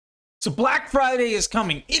So Black Friday is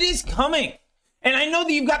coming. It is coming. And I know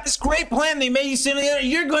that you've got this great plan. They made you sit there.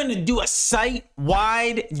 You're going to do a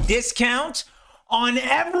site-wide discount on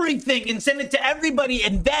everything and send it to everybody.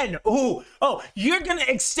 And then, you're going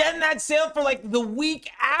to extend that sale for like the week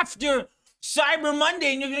after Cyber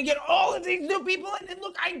Monday. And you're going to get all of these new people. And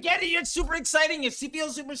look, I get it. You're super exciting. You feel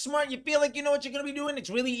super smart. You feel like you know what you're going to be doing. It's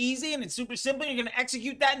really easy and it's super simple. You're going to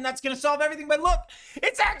execute that and that's going to solve everything. But look,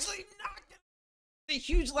 it's actually not a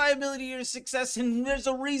huge liability to your success, and there's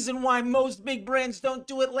a reason why most big brands don't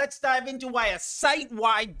do it. Let's dive into why a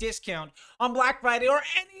site-wide discount on Black Friday or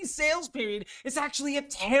any sales period is actually a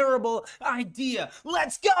terrible idea.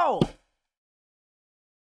 Let's go.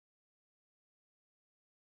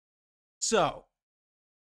 So,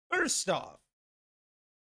 first off,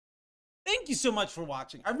 thank you so much for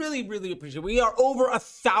watching. I really, really appreciate it. We are over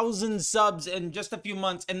 1,000 subs in just a few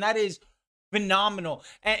months, and that is phenomenal.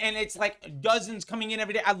 And it's like dozens coming in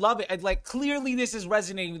every day. I love it. Like, clearly this is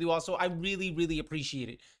resonating with you all, so I really, really appreciate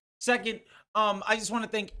it. Second, I just want to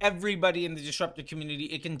thank everybody in the disruptor community.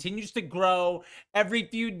 It continues to grow every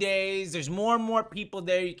few days. There's more and more people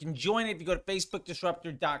there. You can join it if you go to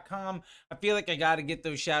facebookdisruptor.com. I feel like I got to get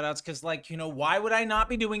those shout outs because, like, you know, why would I not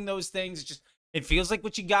be doing those things? It's just, it feels like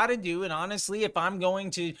what you got to do. And honestly, if I'm going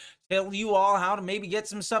to tell you all how to maybe get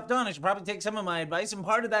some stuff done, I should probably take some of my advice. And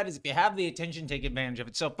part of that is if you have the attention, take advantage of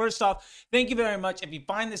it. So first off, thank you very much. If you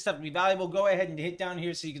find this stuff to be valuable, go ahead and hit down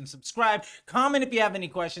here so you can subscribe. Comment if you have any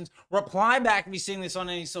questions. Reply back if you're seeing this on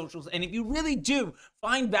any socials. And if you really do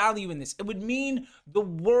find value in this, it would mean the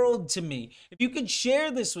world to me if you could share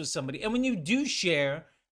this with somebody. And when you do share,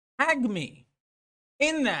 tag me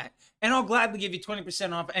in that, and I'll gladly give you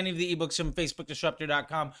 20% off any of the ebooks from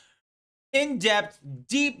facebookdisruptor.com. In-depth,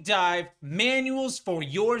 deep dive manuals for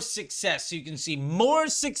your success, so you can see more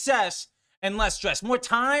success and less stress, more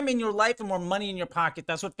time in your life and more money in your pocket.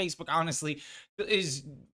 That's what Facebook honestly is.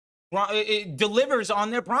 It delivers on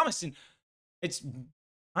their promise, and it's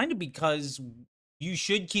kind of because you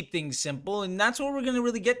should keep things simple, and that's what we're going to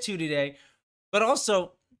really get to today. But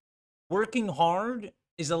also, working hard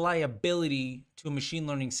is a liability to a machine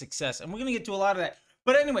learning success. And we're going to get to a lot of that.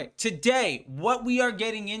 But anyway, today, what we are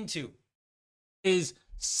getting into is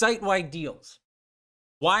site-wide deals.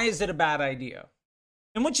 Why is it a bad idea?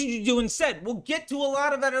 And what should you do instead? We'll get to a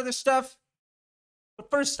lot of that other stuff.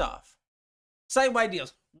 But first off, site-wide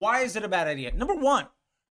deals. Why is it a bad idea? Number one,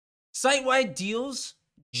 site-wide deals,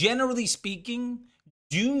 generally speaking,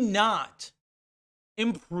 do not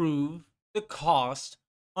improve the cost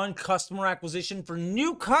on customer acquisition for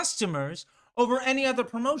new customers over any other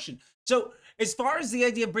promotion. So as far as the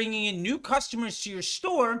idea of bringing in new customers to your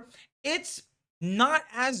store, it's not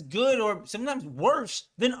as good or sometimes worse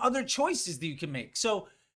than other choices that you can make. So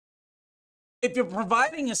if you're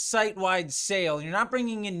providing a site-wide sale and you're not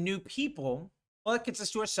bringing in new people, well, that gets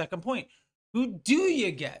us to our second point. Who do you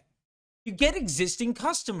get? You get existing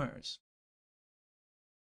customers.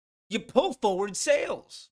 You pull forward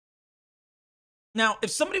sales. Now, if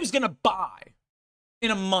somebody was going to buy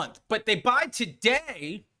in a month, but they buy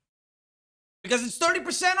today because it's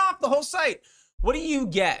 30% off the whole site, what do you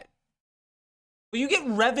get? Well, you get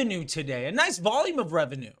revenue today, a nice volume of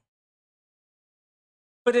revenue,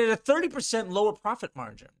 but at a 30% lower profit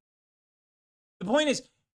margin. The point is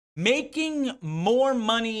making more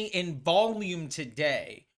money in volume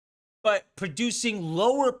today, but producing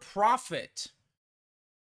lower profit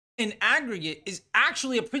in aggregate is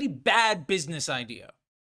actually a pretty bad business idea.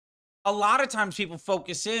 A lot of times people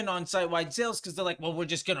focus in on site-wide sales because they're like, well, we're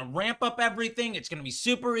just going to ramp up everything. It's going to be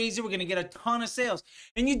super easy. We're going to get a ton of sales.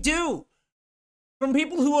 And you do. From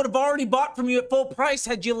people who would have already bought from you at full price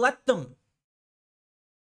had you let them.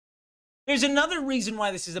 There's another reason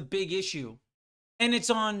why this is a big issue, and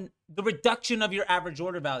it's on the reduction of your average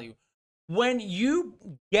order value. When you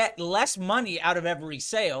get less money out of every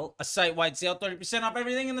sale, a site-wide sale, 30% off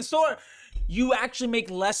everything in the store, you actually make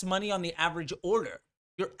less money on the average order.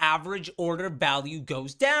 Your average order value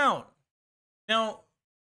goes down. Now,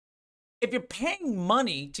 if you're paying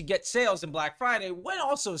money to get sales in Black Friday, what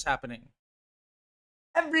also is happening?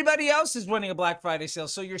 Everybody else is running a Black Friday sale,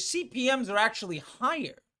 so your CPMs are actually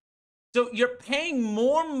higher. So you're paying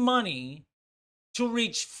more money to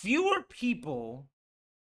reach fewer people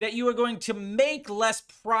that you are going to make less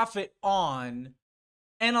profit on,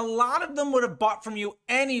 and a lot of them would have bought from you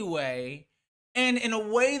anyway, and in a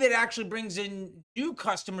way that actually brings in new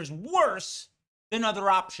customers worse than other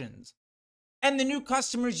options. And the new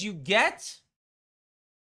customers you get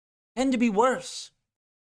tend to be worse.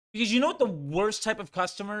 Because you know what the worst type of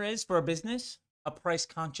customer is for a business? A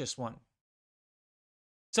price-conscious one.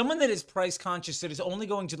 Someone that is price-conscious, that is only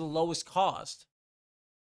going to the lowest cost,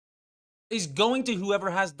 is going to whoever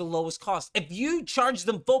has the lowest cost. If you charge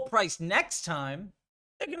them full price next time,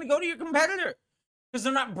 they're going to go to your competitor because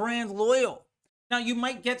they're not brand loyal. Now, you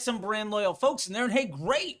might get some brand loyal folks in there, and hey,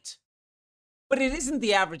 great. But it isn't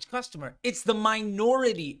the average customer. It's the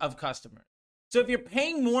minority of customers. So if you're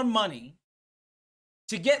paying more money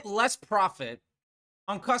to get less profit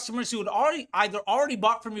on customers who had either already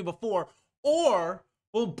bought from you before or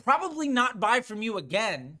will probably not buy from you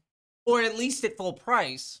again, or at least at full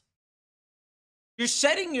price, you're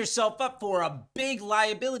setting yourself up for a big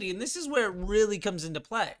liability. And this is where it really comes into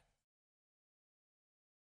play.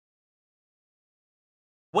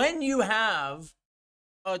 When you have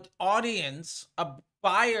an audience, a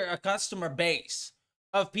buyer, a customer base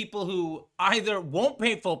of people who either won't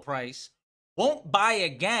pay full price, won't buy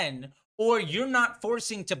again, or you're not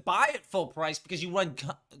forcing to buy at full price because you run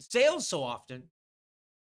sales so often,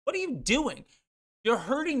 what are you doing? You're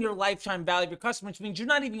hurting your lifetime value of your customers, which means you're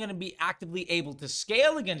not even going to be actively able to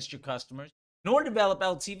scale against your customers, nor develop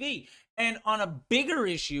LTV. And on a bigger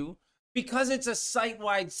issue, because it's a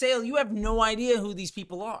site-wide sale, you have no idea who these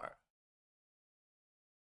people are.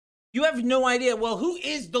 You have no idea, well, who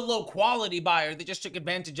is the low-quality buyer that just took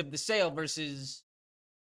advantage of the sale versus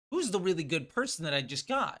who's the really good person that I just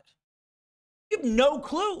got? You have no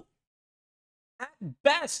clue. At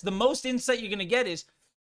best, the most insight you're going to get is,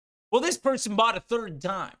 well, this person bought a third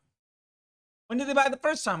time. When did they buy the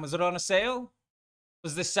first time? Was it on a sale?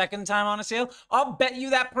 Was the second time on a sale? I'll bet you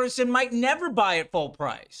that person might never buy at full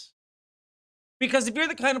price. Because if you're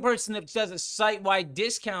the kind of person that does a site-wide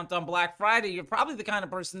discount on Black Friday, you're probably the kind of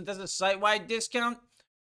person that does a site-wide discount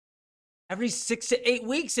every 6 to 8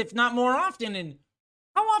 weeks, if not more often. And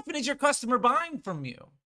how often is your customer buying from you?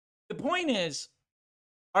 The point is,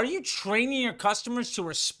 are you training your customers to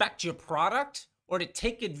respect your product or to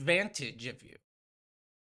take advantage of you?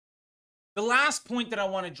 The last point that I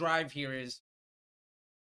want to drive here is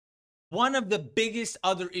one of the biggest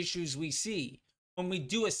other issues we see when we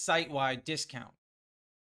do a site-wide discount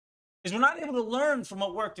is we're not able to learn from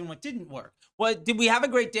what worked and what didn't work. Well, did we have a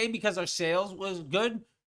great day because our sales was good?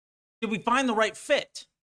 Did we find the right fit?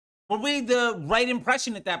 Were we the right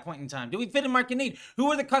impression at that point in time? Did we fit in market need? Who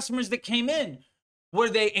were the customers that came in? Were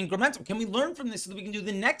they incremental? Can we learn from this so that we can do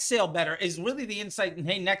the next sale better? Is really the insight in,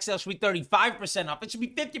 hey, next sale should be 35% off. It should be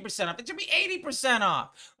 50% off. It should be 80%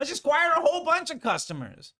 off. Let's just acquire a whole bunch of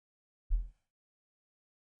customers.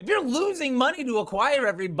 If you're losing money to acquire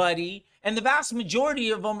everybody, and the vast majority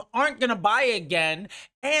of them aren't going to buy again,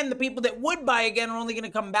 and the people that would buy again are only going to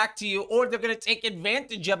come back to you, or they're going to take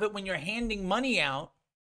advantage of it when you're handing money out,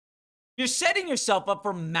 you're setting yourself up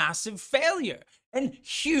for massive failure and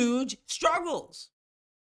huge struggles.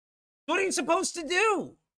 What are you supposed to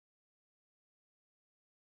do?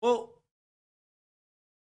 Well,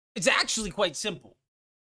 it's actually quite simple.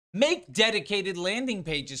 Make dedicated landing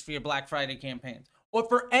pages for your Black Friday campaigns or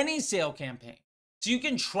for any sale campaign, so you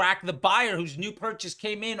can track the buyer whose new purchase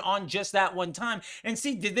came in on just that one time and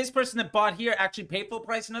see, did this person that bought here actually pay full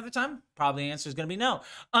price another time? Probably the answer is going to be no,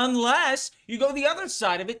 unless you go the other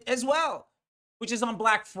side of it as well, which is on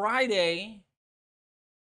Black Friday,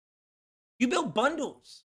 you build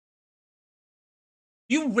bundles.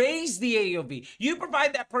 You raise the AOV. You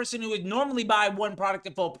provide that person who would normally buy one product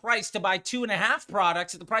at full price to buy 2.5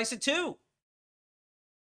 products at the price of 2.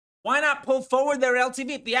 Why not pull forward their LTV?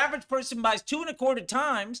 If the average person buys 2.25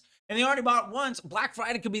 times and they already bought once, Black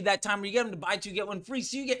Friday could be that time where you get them to buy 2, get 1 free.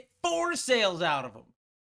 So you get 4 sales out of them.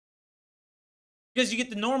 Because you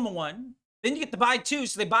get the normal one, then you get to buy 2.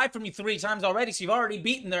 So they buy from you 3 times already. So you've already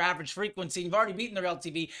beaten their average frequency. You've already beaten their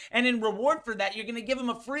LTV. And in reward for that, you're going to give them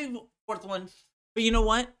a free 4th one. But you know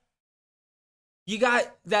what? You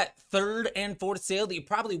got that 3rd and 4th sale that you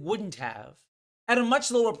probably wouldn't have at a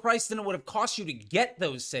much lower price than it would have cost you to get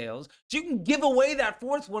those sales. So you can give away that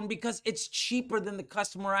 4th one because it's cheaper than the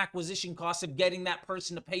customer acquisition cost of getting that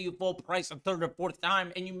person to pay you full price a 3rd or 4th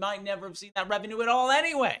time, and you might never have seen that revenue at all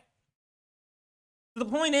anyway. So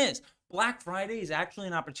the point is, Black Friday is actually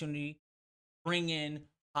an opportunity to bring in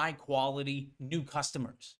high quality new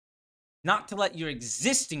customers, not to let your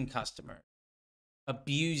existing customers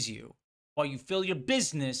abuse you while you fill your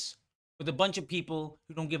business with a bunch of people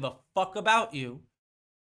who don't give a fuck about you,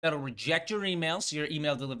 that'll reject your email so your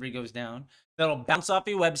email delivery goes down, that'll bounce off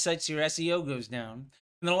your website so your SEO goes down,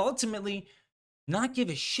 and they'll ultimately not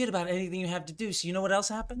give a shit about anything you have to do. So you know what else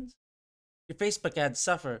happens? Your Facebook ads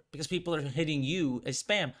suffer because people are hitting you as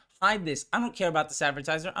spam. Hide this. I don't care about this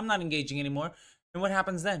advertiser. I'm not engaging anymore. And what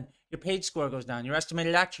happens then? Your page score goes down. Your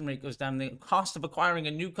estimated action rate goes down. The cost of acquiring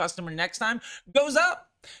a new customer next time goes up.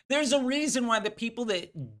 There's a reason why the people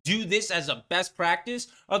that do this as a best practice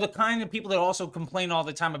are the kind of people that also complain all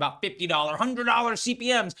the time about $50, $100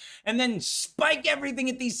 CPMs, and then spike everything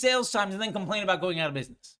at these sales times and then complain about going out of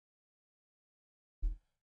business.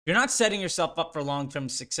 You're not setting yourself up for long-term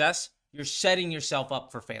success. You're setting yourself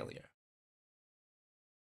up for failure.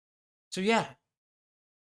 So yeah,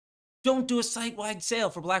 don't do a site-wide sale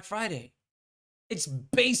for Black Friday. It's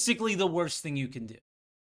basically the worst thing you can do.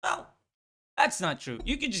 Well, that's not true.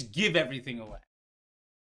 You can just give everything away.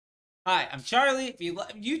 Hi, I'm Charlie. If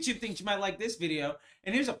YouTube thinks you might like this video,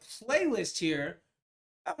 and here's a playlist here.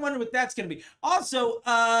 I wonder what that's going to be. Also,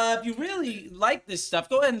 if you really like this stuff,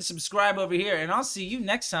 go ahead and subscribe over here, and I'll see you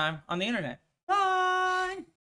next time on the internet.